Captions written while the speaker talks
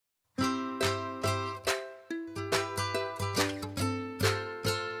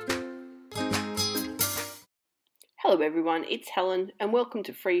Hello everyone, it's Helen and welcome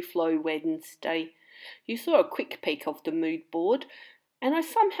to Free Flow Wednesday. You saw a quick peek of the mood board and I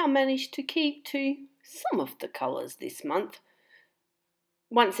somehow managed to keep to some of the colours this month.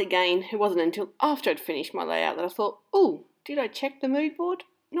 Once again, it wasn't until after I'd finished my layout that I thought, oh, did I check the mood board?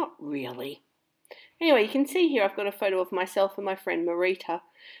 Not really. Anyway, you can see here I've got a photo of myself and my friend Marita,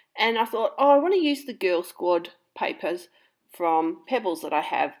 and I thought, oh, I want to use the Girl Squad papers from Pebbles that I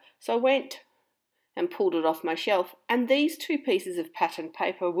have. So I went and pulled it off my shelf, and these two pieces of pattern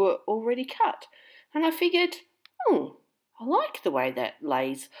paper were already cut. And I figured, oh, I like the way that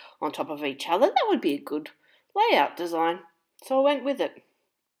lays on top of each other. That would be a good layout design. So I went with it.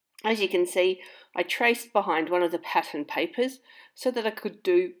 As you can see, I traced behind one of the pattern papers so that I could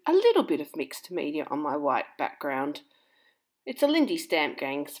do a little bit of mixed media on my white background. It's a Lindy Stamp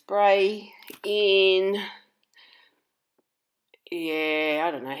Gang spray in... yeah,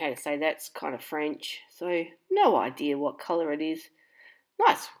 I don't know how to say that. It's kind of French, so no idea what colour it is.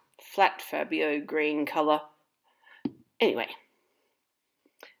 Nice flat Fabio green colour. Anyway,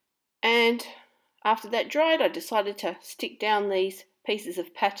 and after that dried, I decided to stick down these pieces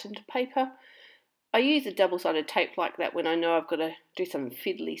of patterned paper. I use a double-sided tape like that when I know I've got to do some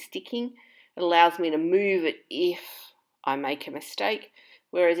fiddly sticking. It allows me to move it if I make a mistake,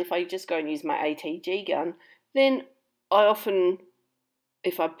 whereas if I just go and use my ATG gun, then I often,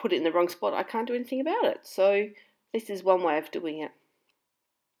 if I put it in the wrong spot, I can't do anything about it. So this is one way of doing it.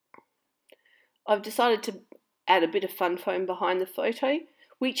 I've decided to add a bit of fun foam behind the photo,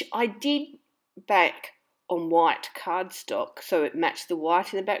 which I did back on white cardstock so it matched the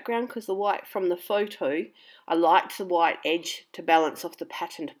white in the background, because the white from the photo, I liked the white edge to balance off the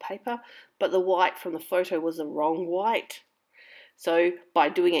patterned paper, but the white from the photo was the wrong white. So by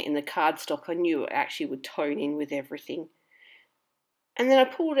doing it in the cardstock, I knew it actually would tone in with everything. And then I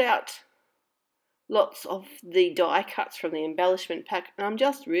pulled out lots of the die cuts from the embellishment pack, and I'm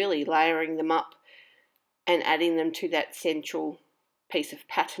just really layering them up and adding them to that central piece of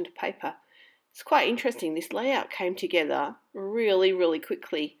patterned paper. It's quite interesting. This layout came together really, really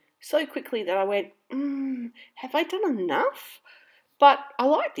quickly. So quickly that I went, have I done enough? But I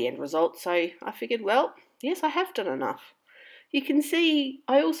like the end result, so I figured, well, yes, I have done enough. You can see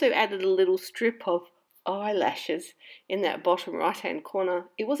I also added a little strip of eyelashes in that bottom right hand corner.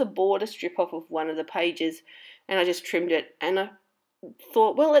 It was a border strip off of one of the pages, and I just trimmed it, and I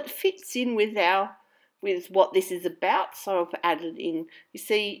thought, well, it fits in with what this is about, so I've added in. You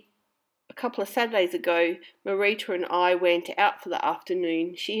see, a couple of Saturdays ago, Marita and I went out for the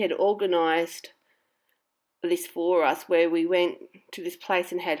afternoon. She had organised this for us, where we went to this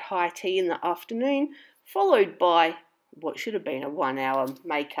place and had high tea in the afternoon, followed by what should have been a 1 hour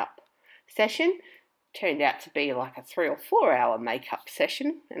makeup session. Turned out to be like a 3 or 4 hour makeup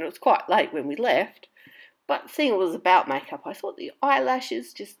session, and it was quite late when we left. But seeing it was about makeup, I thought the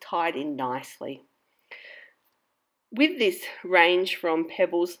eyelashes just tied in nicely. With this range from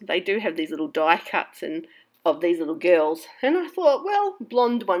Pebbles, they do have these little die cuts and of these little girls, and I thought, well,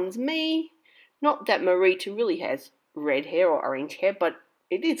 blonde one's me. Not that Marita really has red hair or orange hair, but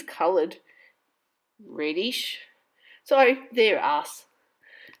it is coloured reddish. So they're us.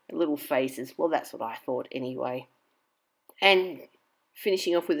 Little faces. Well, that's what I thought anyway. And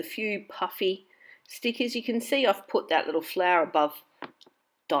finishing off with a few puffy stickers. You can see I've put that little flower above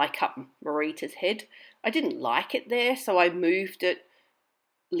die cut Marita's head. I didn't like it there, so I moved it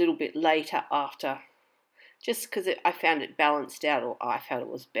a little bit later after, just because I found it balanced out, or I felt it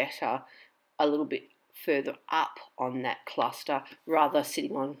was better a little bit further up on that cluster rather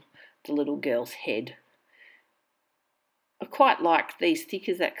sitting on the little girl's head. I quite like these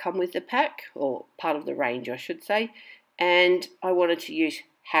stickers that come with the pack, or part of the range I should say, and I wanted to use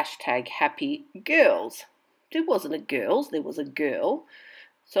hashtag happy girls. There wasn't a girls, there was a girl,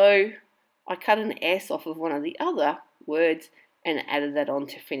 so I cut an S off of one of the other words and added that on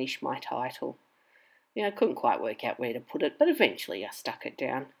to finish my title. I couldn't quite work out where to put it, but eventually I stuck it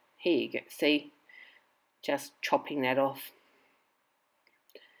down. Here you go, see, just chopping that off,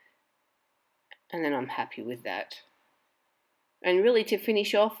 and then I'm happy with that. And really, to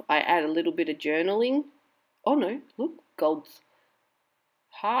finish off, I add a little bit of journaling. Oh no, look, gold's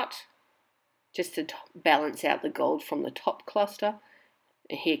heart, just to balance out the gold from the top cluster.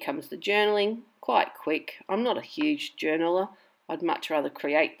 And here comes the journaling, quite quick. I'm not a huge journaler. I'd much rather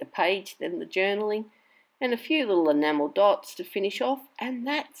create the page than the journaling. And a few little enamel dots to finish off, and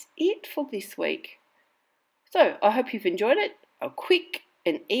that's it for this week. So I hope you've enjoyed it. A quick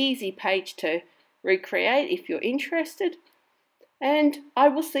and easy page to recreate if you're interested. And I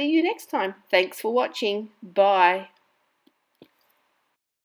will see you next time. Thanks for watching. Bye.